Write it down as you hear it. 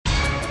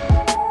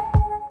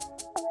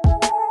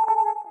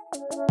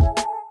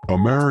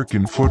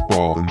American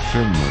football in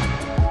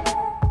Finland.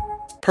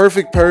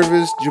 Perfect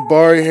Purvis,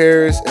 Jabari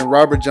Harris, and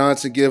Robert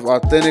Johnson give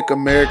authentic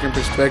American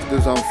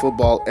perspectives on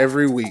football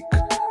every week.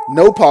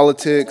 No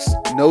politics,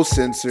 no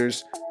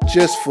censors,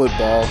 just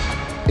football.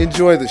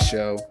 Enjoy the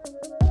show.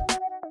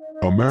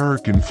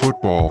 American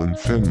football in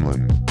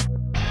Finland.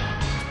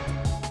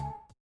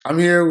 I'm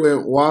here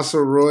with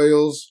Wausau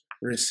Royals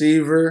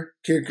receiver,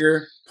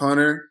 kicker,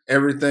 punter,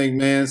 everything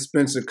man,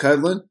 Spencer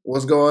Cudlin.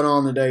 What's going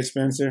on today,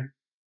 Spencer?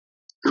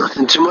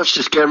 Nothing too much,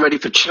 just getting ready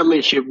for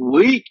championship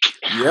week.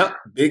 Yep,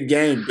 big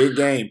game, big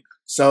game.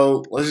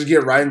 So let's just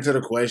get right into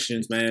the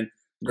questions, man.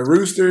 The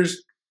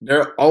Roosters,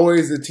 they're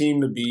always the team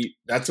to beat.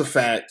 That's a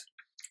fact.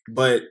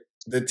 But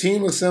the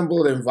team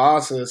assembled in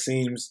Vaasa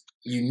seems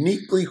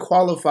uniquely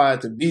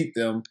qualified to beat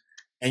them,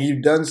 and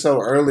you've done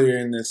so earlier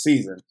in this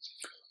season.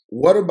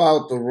 What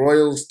about the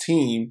Royals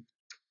team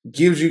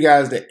gives you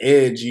guys the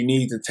edge you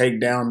need to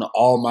take down the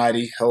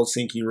almighty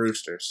Helsinki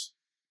Roosters?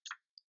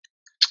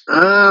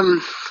 I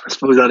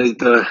suppose that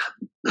is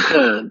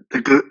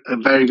a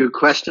very good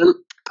question.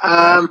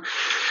 It's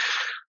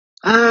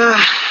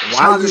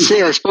hard to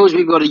say. I suppose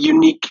we've got a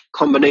unique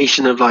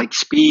combination of like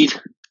speed.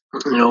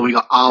 You know, we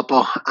got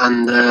Alpo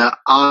and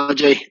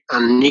RJ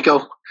and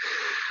Nico.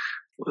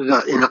 We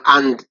got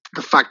and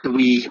the fact that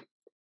we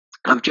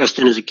have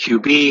Justin as a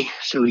QB,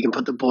 so we can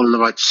put the ball in the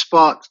right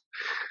spot.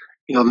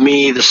 You know,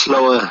 me, the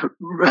slower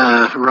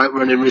right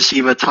running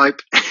receiver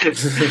type.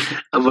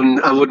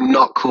 I would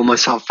not call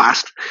myself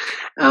fast.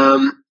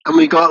 And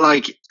we got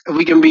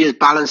we can be as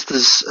balanced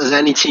as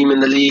any team in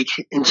the league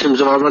in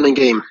terms of our running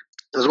game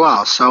as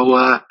well.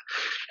 So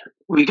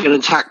we can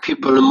attack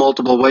people in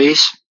multiple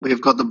ways.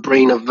 We've got the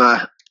brain of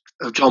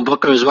John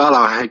Booker as well,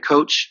 our head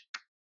coach,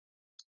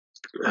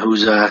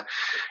 who's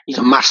he's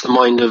a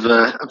mastermind of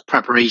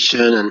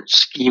preparation and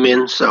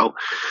scheming. So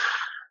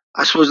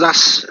I suppose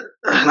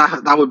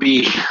that would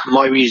be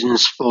my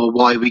reasons for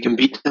why we can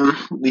beat them.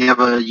 We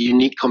have a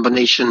unique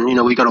combination. You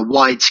know, we got a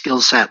wide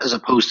skill set as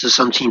opposed to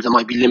some teams that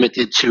might be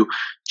limited to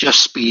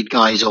just speed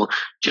guys or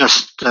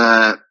just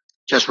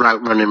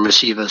route running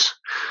receivers.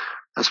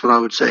 That's what I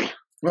would say.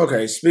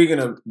 Okay, speaking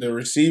of the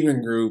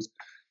receiving group,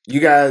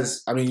 you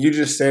guys, I mean, you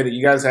just said it.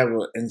 You guys have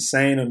an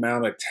insane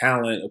amount of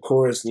talent, of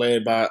course,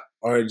 led by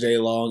RJ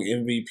Long,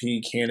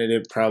 MVP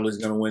candidate, probably is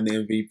going to win the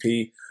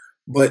MVP.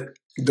 But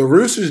the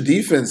Roosters'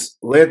 defense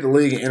led the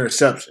league in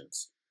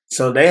interceptions.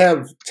 So they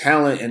have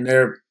talent in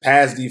their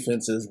pass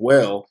defense as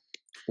well.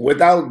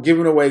 Without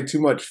giving away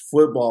too much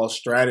football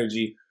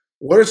strategy,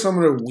 what are some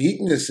of the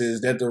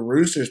weaknesses that the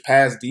Roosters'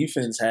 pass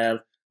defense have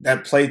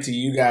that play to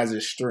you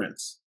guys'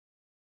 strengths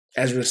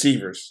as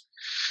receivers?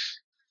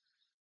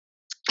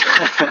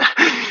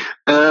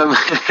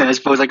 I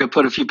suppose I could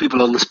put a few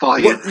people on the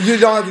spot here. Well, you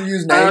don't have to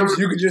use names.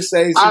 You could just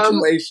say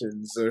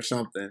situations or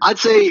something. I'd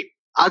say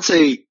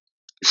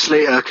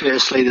Slater,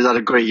 Curtis Slater's had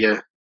a great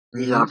year.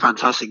 He's had a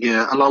fantastic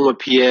year, along with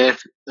Pierre,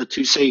 the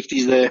two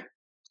safeties there.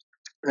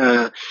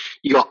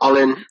 You got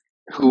Olin,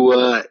 who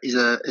is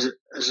a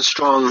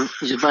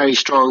very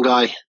strong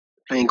guy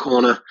playing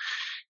corner.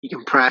 He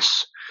can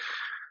press.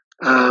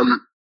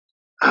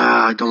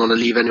 I don't want to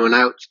leave anyone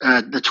out.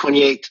 The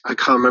 28, I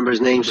can't remember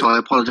his name, so I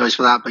apologize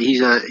for that. But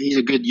he's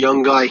a good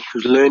young guy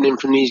who's learning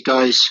from these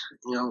guys.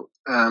 You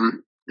know,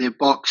 their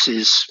box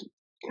is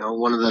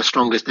one of the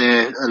strongest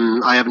there,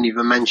 and I haven't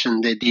even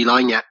mentioned their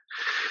D-line yet.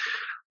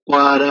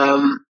 But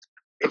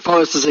if I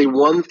was to say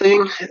one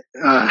thing,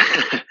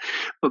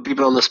 put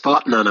people on the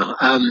spot, no.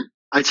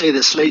 I'd say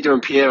that Slater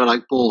and Pierre are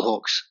like ball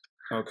hawks.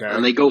 Okay.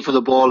 And they go for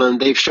the ball, and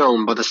they've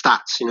shown by the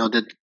stats,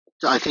 that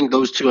I think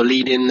those two are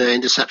leading the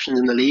interceptions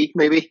in the league,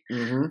 maybe.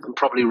 Mm-hmm. I'm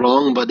probably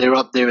wrong, but they're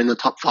up there in the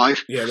top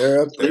 5. Yeah,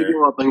 they're up there.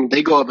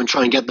 They go up and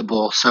try and get the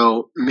ball.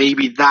 So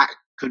maybe that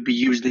could be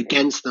used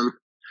against them,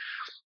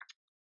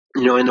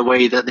 in a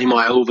way that they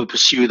might over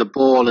pursue the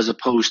ball as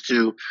opposed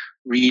to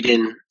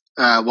reading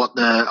what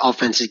the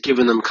offense is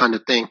giving them, kind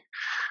of thing.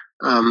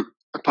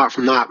 Apart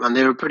from that, man,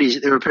 they're a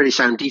pretty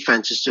sound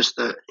defense. It's just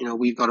that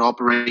we've got to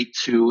operate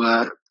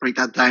to break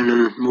that down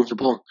and move the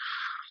ball.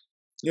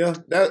 Yeah,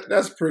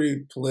 that's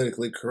pretty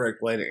politically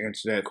correct way to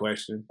answer that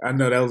question. I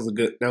know that was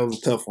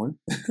a tough one.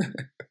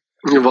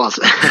 It was.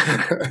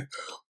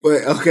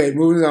 But okay,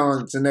 moving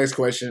on to the next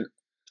question.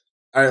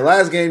 All right,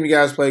 last game you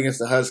guys played against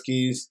the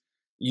Huskies.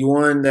 You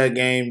won that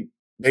game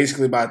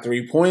basically by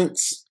 3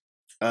 points.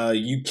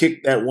 You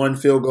kicked that one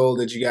field goal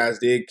that you guys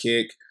did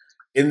kick.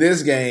 In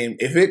this game,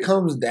 if it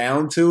comes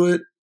down to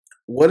it,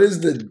 what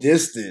is the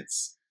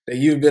distance that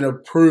you've been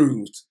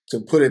approved to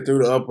put it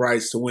through the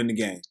uprights to win the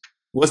game?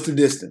 What's the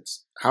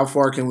distance? How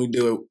far can we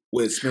do it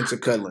with Spencer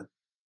Cudlin?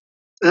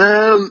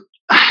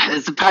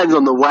 It depends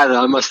on the weather,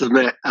 I must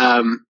admit.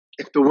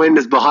 If the wind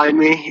is behind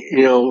me,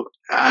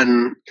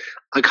 and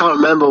I can't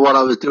remember what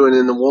I was doing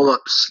in the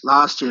warm-ups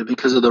last year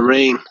because of the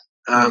rain.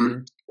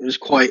 It was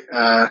quite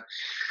a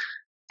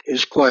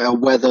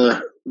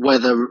weather.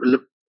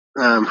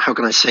 How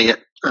can I say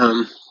it?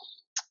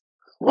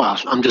 Well,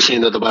 I'm just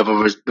saying that the weather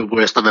was the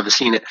worst I've ever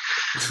seen it.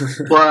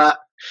 But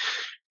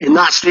in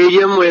that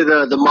stadium where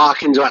the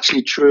markings are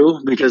actually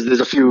true, because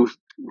there's a few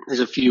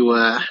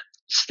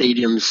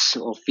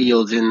stadiums or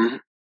fields in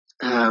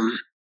the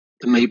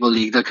Maple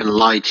League that can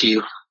lie to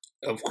you.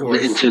 Of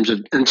course. In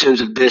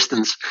terms of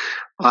distance.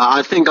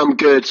 I think I'm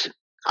good.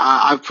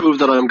 I've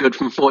proved that I'm good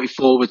from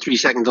 44 with 3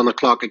 seconds on the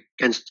clock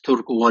against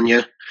Turku 1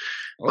 year.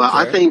 But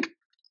I think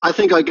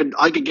I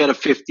could get a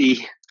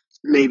 50,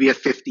 maybe a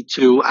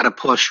 52 at a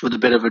push with a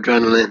bit of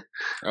adrenaline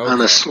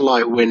and a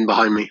slight wind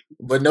behind me.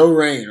 But no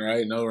rain,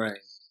 right? No rain.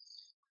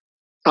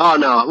 Oh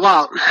no.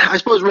 Well, I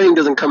suppose rain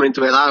doesn't come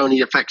into it. That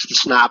only affects the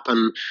snap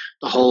and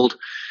the hold.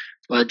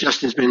 But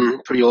Justin's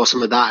been pretty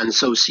awesome at that, and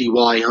so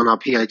CY on our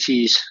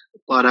PITs.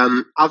 But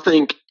I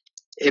think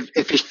if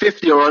it's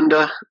 50 or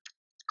under,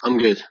 I'm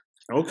good.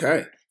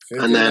 Okay.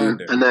 And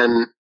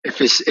then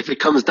if it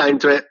comes down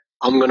to it,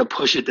 I'm going to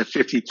push it to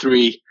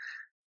 53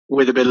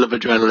 with a bit of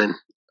adrenaline.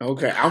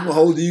 Okay, I'm gonna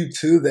hold you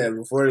to that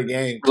before the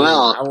game.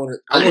 Well,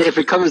 if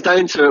it comes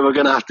down to it, we're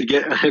gonna have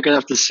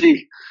to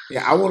see.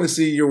 Yeah, I want to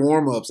see your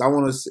warm ups. I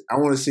want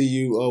to see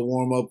you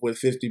warm up with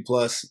 50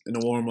 plus in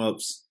the warm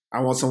ups.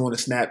 I want someone to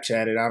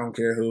Snapchat it. I don't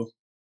care who.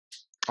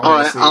 All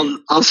right,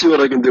 I'll see what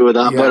I can do with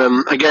that. Yeah.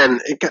 But again,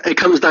 it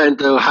comes down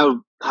to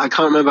how I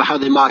can't remember how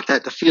they marked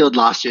out the field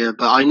last year,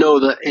 but I know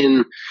that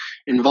in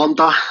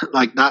Vonta,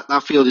 like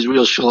that field is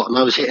real short, and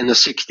I was hitting the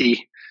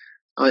 60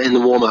 in the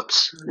warm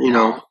ups. You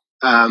know,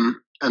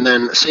 and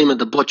then same at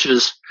the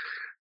Butchers.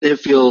 Their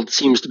field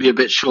seems to be a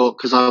bit short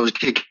because I was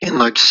kicking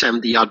like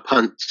 70-yard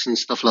punts and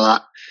stuff like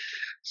that.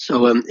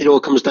 So it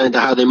all comes down to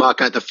how they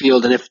mark out the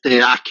field and if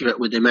they're accurate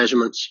with their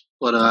measurements.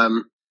 But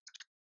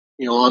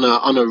you know,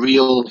 on a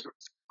real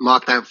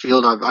marked out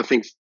field, I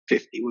think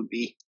 50 would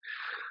be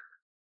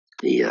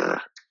the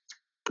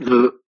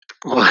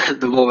what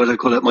would I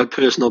call it? My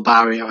personal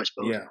barrier, I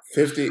suppose. Yeah,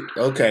 50.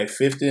 Okay,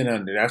 50 and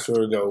under. That's what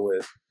we'll go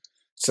with.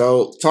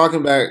 So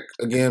talking back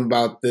again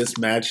about this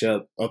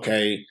matchup.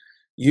 Okay,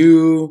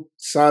 you,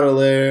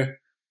 Sotomayor,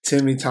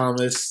 Timmy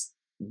Thomas,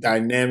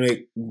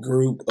 dynamic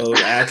group of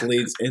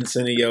athletes in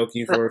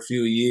Seinäjoki for a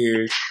few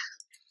years.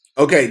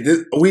 Okay,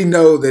 we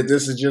know that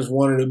this is just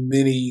one of the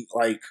many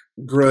like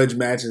grudge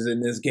matches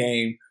in this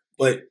game,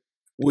 but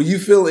will you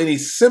feel any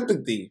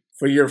sympathy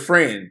for your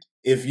friend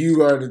if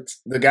you are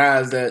the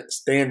guys that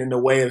stand in the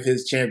way of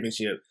his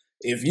championship?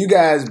 If you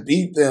guys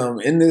beat them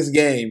in this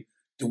game,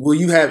 will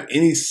you have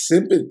any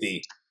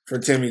sympathy for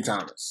Timmy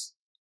Thomas?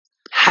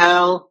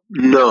 Hell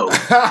no.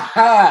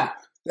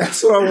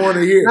 That's what I want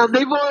to hear. Now,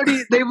 they've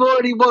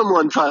already won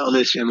one title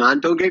this year, man.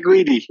 Don't get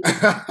greedy.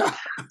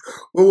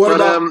 Well, what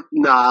about?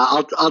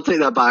 Nah, I'll take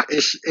that back.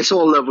 It's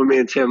all love with me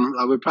and Tim.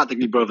 We're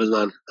practically brothers,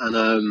 man.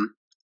 And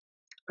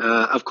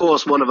of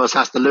course, one of us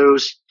has to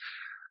lose,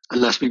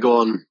 unless we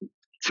go on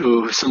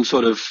to some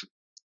sort of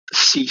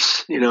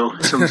cease, you know,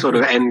 some sort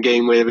of end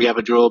game where we have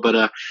a draw.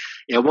 But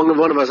yeah, one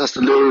of us has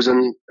to lose,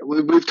 and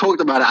we've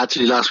talked about it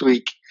actually last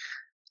week.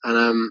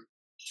 And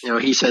you know,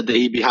 he said that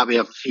he'd be happy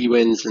if he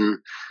wins, and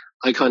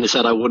I kind of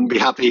said I wouldn't be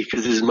happy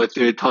because this is my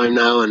third time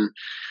now, and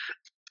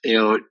you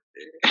know,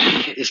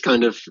 it's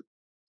kind of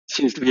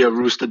seems to be a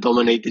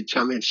Rooster-dominated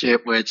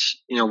championship, which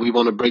you know we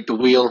want to break the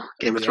wheel.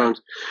 Game of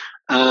Thrones.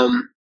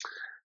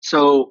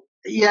 So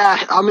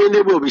yeah, I mean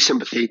there will be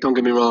sympathy. Don't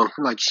get me wrong.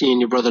 Like seeing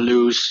your brother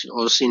lose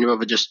or seeing your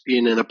brother just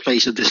being in a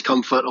place of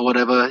discomfort or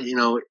whatever, you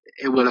know,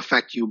 it will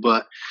affect you.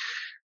 But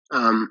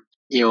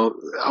you know,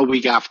 a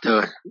week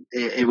after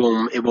it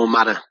won't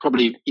matter.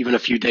 Probably even a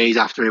few days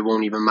after it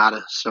won't even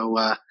matter. So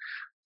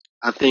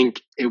I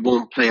think it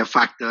won't play a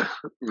factor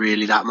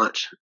really that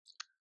much.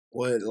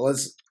 Well,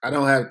 I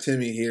don't have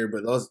Timmy here,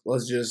 but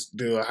let's just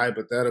do a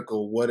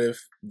hypothetical. What if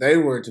they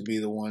were to be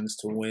the ones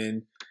to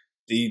win?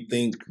 Do you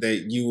think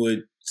that you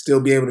would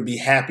still be able to be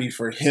happy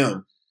for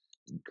him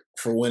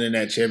for winning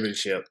that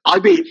championship?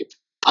 I'd be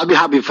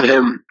happy for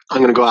him. I'm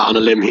going to go out on a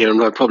limb here,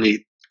 and I'd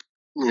probably,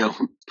 you know,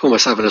 put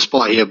myself in a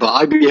spot here, but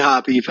I'd be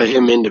happy for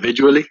him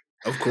individually.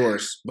 Of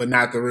course, but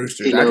not the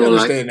Roosters. You know, I can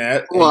understand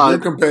that. Well, you're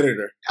a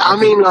competitor. I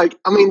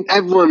mean,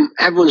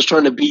 everyone's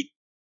trying to beat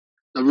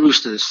the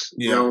Roosters.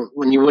 Yeah. You know,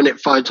 when you win it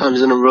 5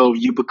 times in a row,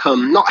 you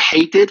become not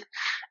hated.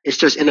 It's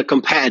just in a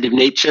competitive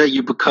nature,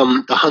 you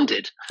become the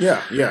hunted. Yeah,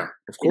 of course.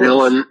 You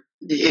know, and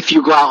if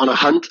you go out on a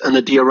hunt and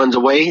the deer runs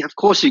away, of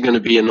course you're going to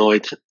be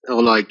annoyed,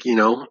 or like, you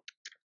know,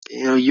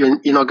 you're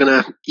not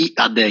going to eat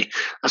that day.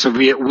 That's a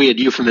weird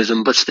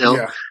euphemism, but still,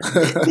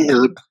 you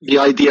know, the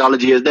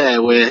ideology is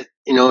there where,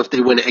 you know, if they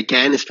win it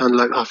again, it's kind of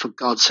like, oh, for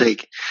God's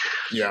sake.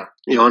 Yeah.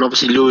 You know, and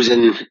obviously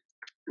losing,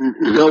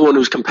 no one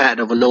who's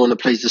competitive or no one that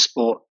plays the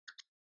sport,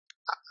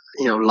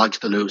 you know, likes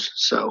to lose.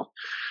 So,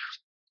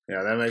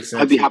 yeah, that makes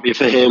sense. I'd be happy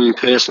for him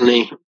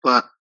personally,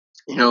 but,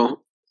 you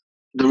know,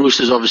 the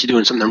Roosters obviously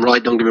doing something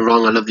right. Don't get me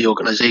wrong. I love the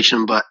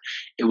organization, but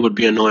it would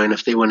be annoying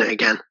if they win it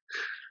again.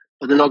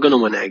 But they're not going to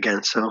win it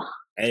again. So,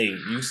 hey,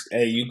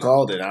 you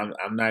called it.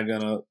 I'm not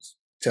going to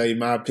tell you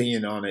my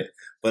opinion on it.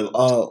 But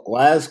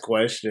last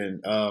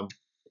question. The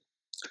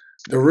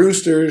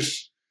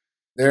Roosters,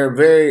 they're a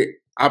very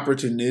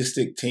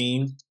opportunistic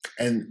team,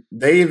 and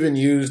they even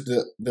use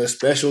the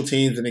special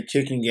teams in the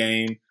kicking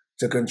game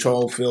to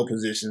control field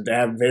positions. They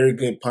have very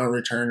good punt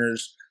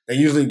returners. They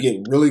usually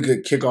get really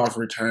good kickoff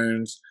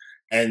returns.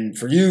 And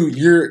for you,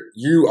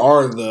 you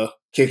are the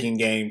kicking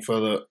game for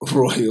the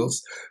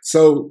Royals.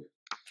 So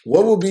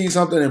what will be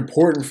something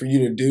important for you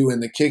to do in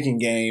the kicking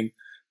game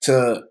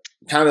to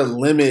kind of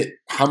limit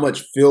how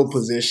much field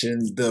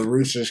position the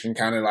Roosters can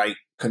kind of like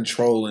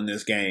control in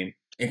this game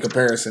in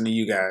comparison to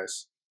you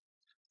guys?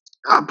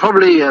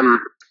 Probably, I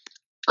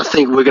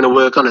think we're going to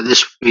work on it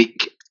this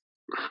week.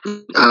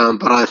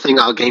 But I think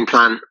our game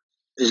plan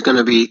is going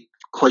to be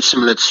quite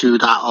similar to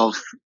that of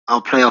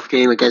our playoff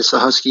game against the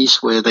Huskies,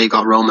 where they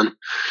got Roman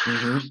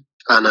and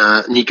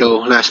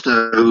Nico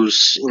Lester,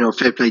 who's,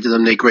 fair play to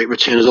them. They're great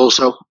returners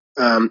also.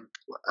 And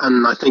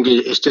I think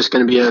it's just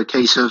going to be a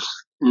case of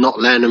not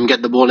letting them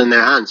get the ball in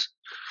their hands.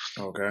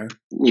 Okay.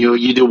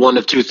 You do one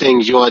of two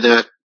things. You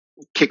either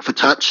kick for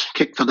touch,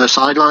 kick for the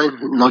sideline,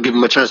 not give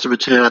them a chance to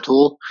return at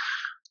all,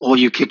 or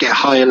you kick it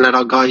high and let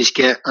our guys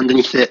get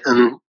underneath it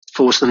and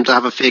force them to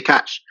have a fair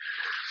catch.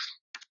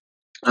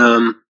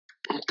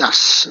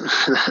 That's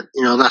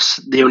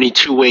the only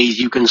two ways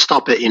you can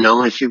stop it.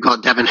 If you've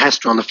got Devin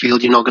Hester on the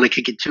field, you're not going to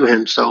kick it to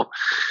him. So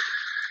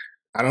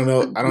I don't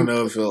know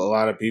if a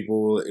lot of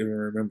people will even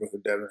remember who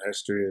Devin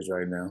Hester is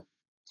right now.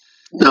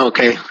 No,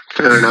 okay,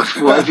 fair enough.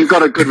 Well, if you've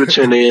got a good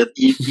returner,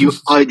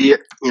 the idea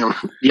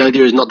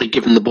is not to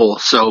give them the ball.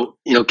 So,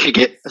 kick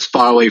it as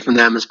far away from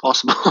them as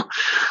possible.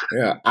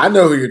 Yeah, I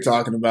know who you're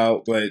talking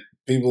about, but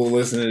people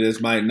listening to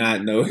this might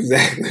not know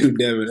exactly who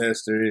Devin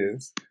Hester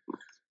is.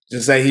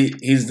 Just say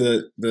he's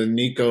the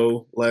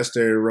Nico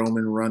Lester,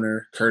 Roman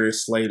runner,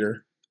 Curtis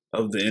Slater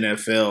of the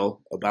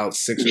NFL about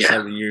 6 or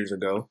 7 years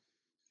ago.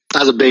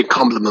 That's a big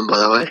compliment, by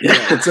the way.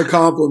 Yeah, it's a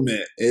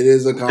compliment. It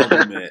is a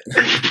compliment.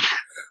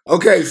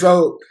 Okay,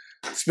 so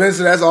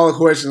Spencer, that's all the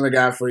questions I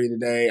got for you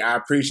today. I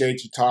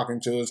appreciate you talking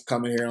to us,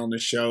 coming here on the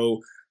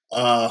show.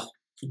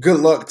 Good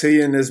luck to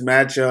you in this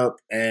matchup,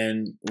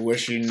 and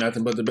wish you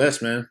nothing but the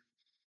best, man.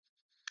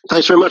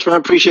 Thanks very much, man. I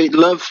appreciate the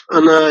love.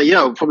 And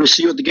I'll probably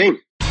see you at the game.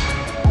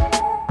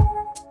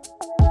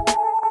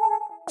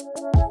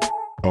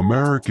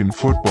 American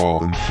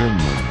football in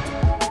Finland.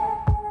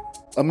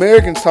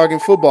 Americans Talking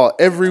Football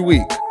every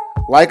week.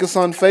 Like us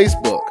on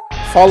Facebook.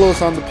 Follow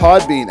us on the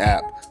Podbean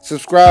app.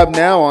 Subscribe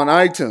now on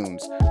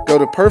iTunes. Go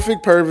to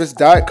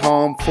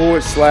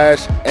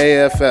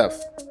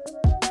perfectpurpose.com/AFF.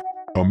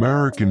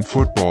 American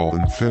football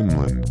in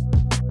Finland.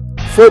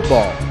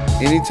 Football.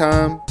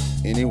 Anytime,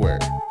 anywhere.